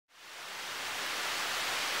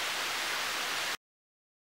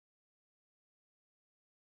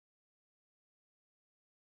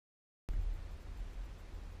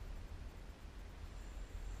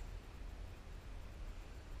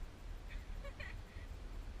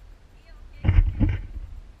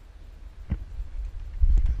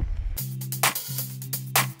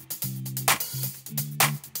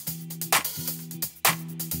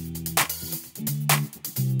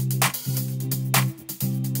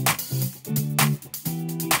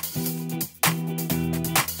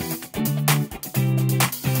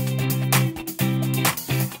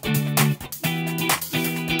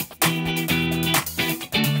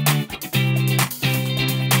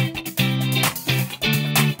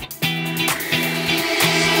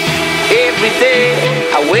Every day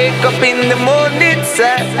I wake up in the morning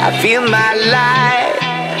sun, I feel my life,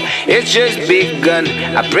 it's just begun.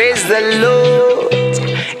 I praise the Lord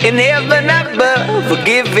in heaven above for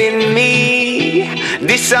giving me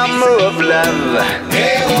this summer of love.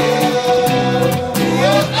 Hey, oh,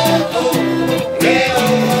 oh, oh, oh. Hey,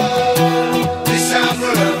 oh, this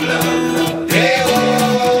summer of love. Hey, oh,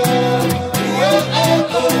 oh,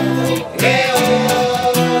 oh, oh. Hey,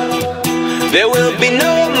 oh. There will be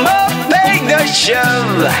no more pain or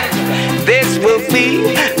shove. This will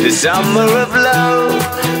be the summer of love.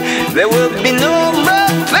 There will be no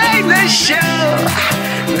more pain or shove.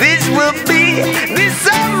 This will be the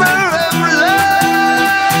summer of love.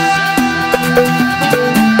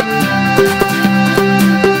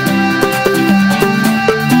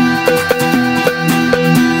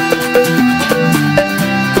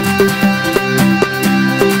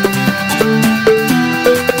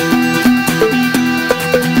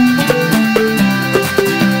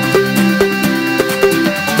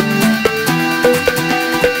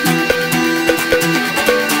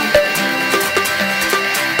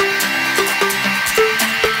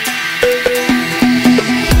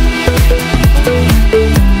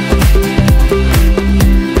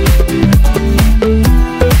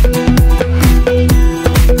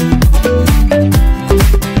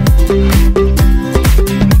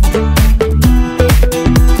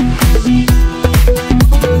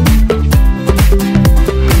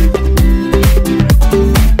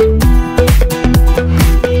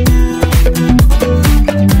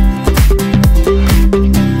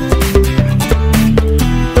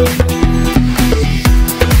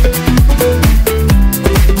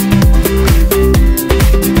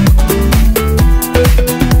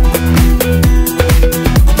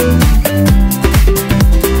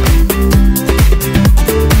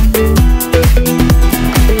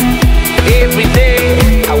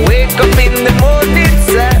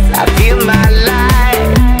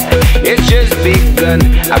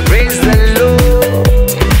 I praise the Lord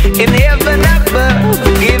in heaven above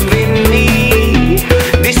for giving me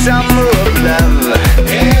this summer of love.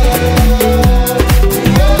 Hey, oh,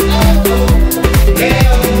 oh, oh, oh. Hey,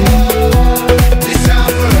 oh, this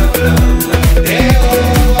summer of love. Hey, oh,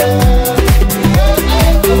 oh,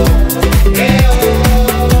 oh, oh. Hey,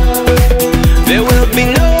 oh. There will be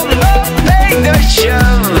no more pain or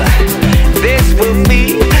shove. This will be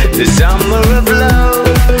the summer of love.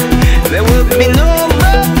 There will be no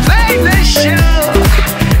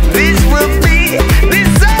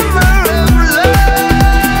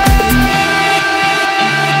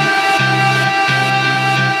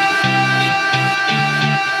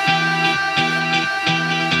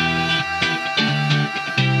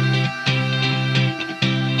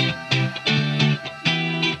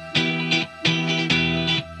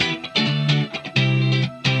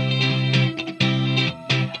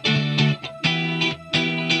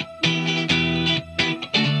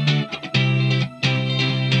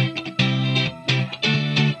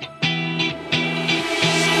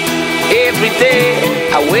every day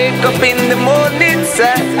I wake up in the morning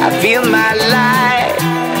sun, I feel my life,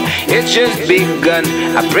 it's just begun.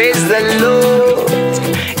 I praise the Lord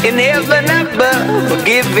in heaven above for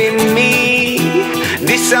giving me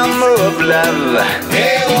this summer of love.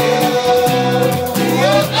 Hey, oh,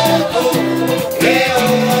 oh, oh, oh. Hey,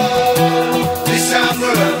 oh, this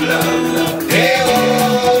summer of love. Hey, oh,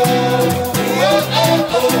 oh,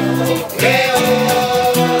 oh, oh. Hey, oh,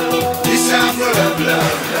 this summer of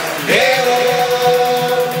love. Hey, oh,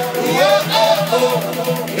 oh, oh, oh.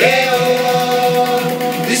 Hey, oh,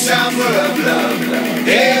 this summer of love.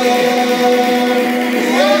 Hey, oh,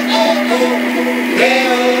 oh, oh, oh. Hey,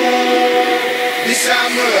 oh, this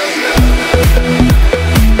summer of love.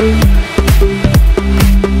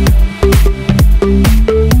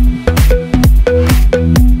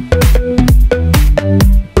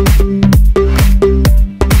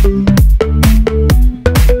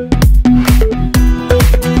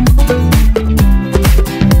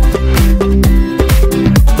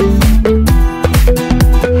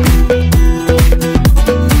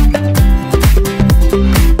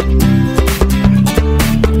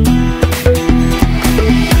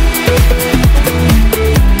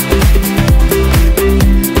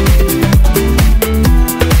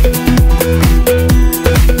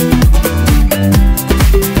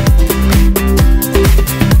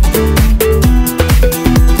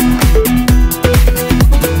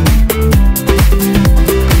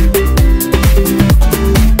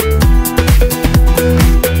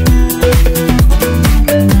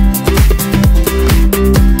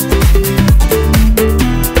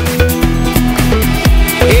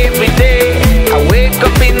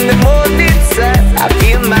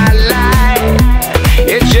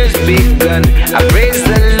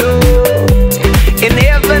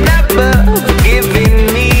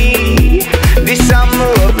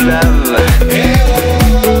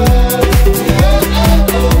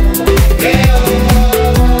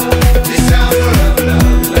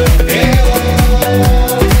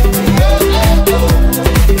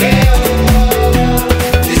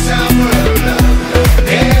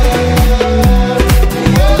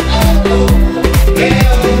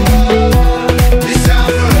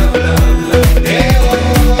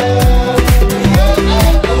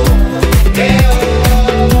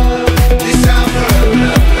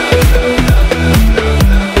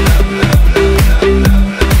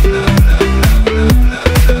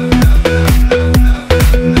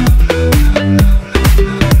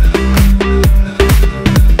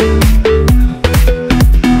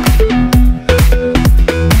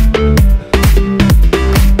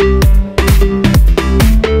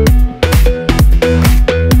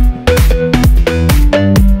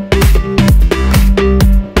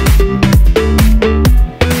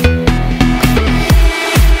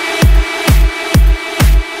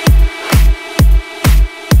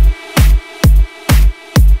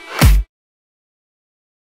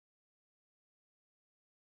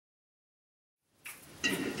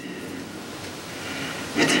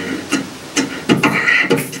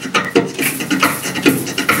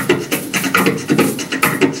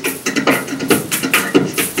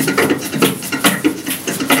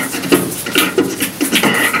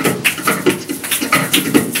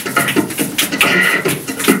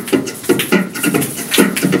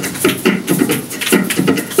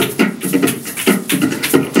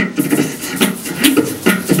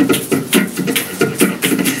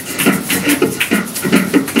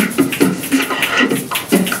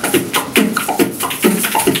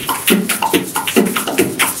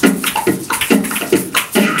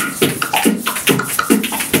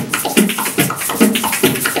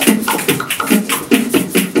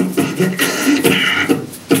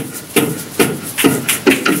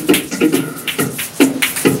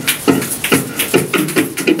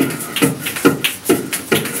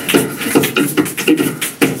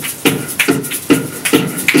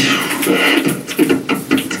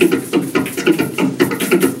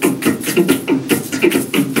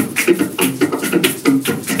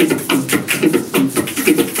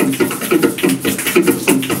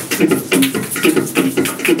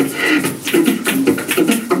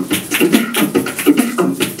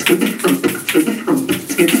 Bye.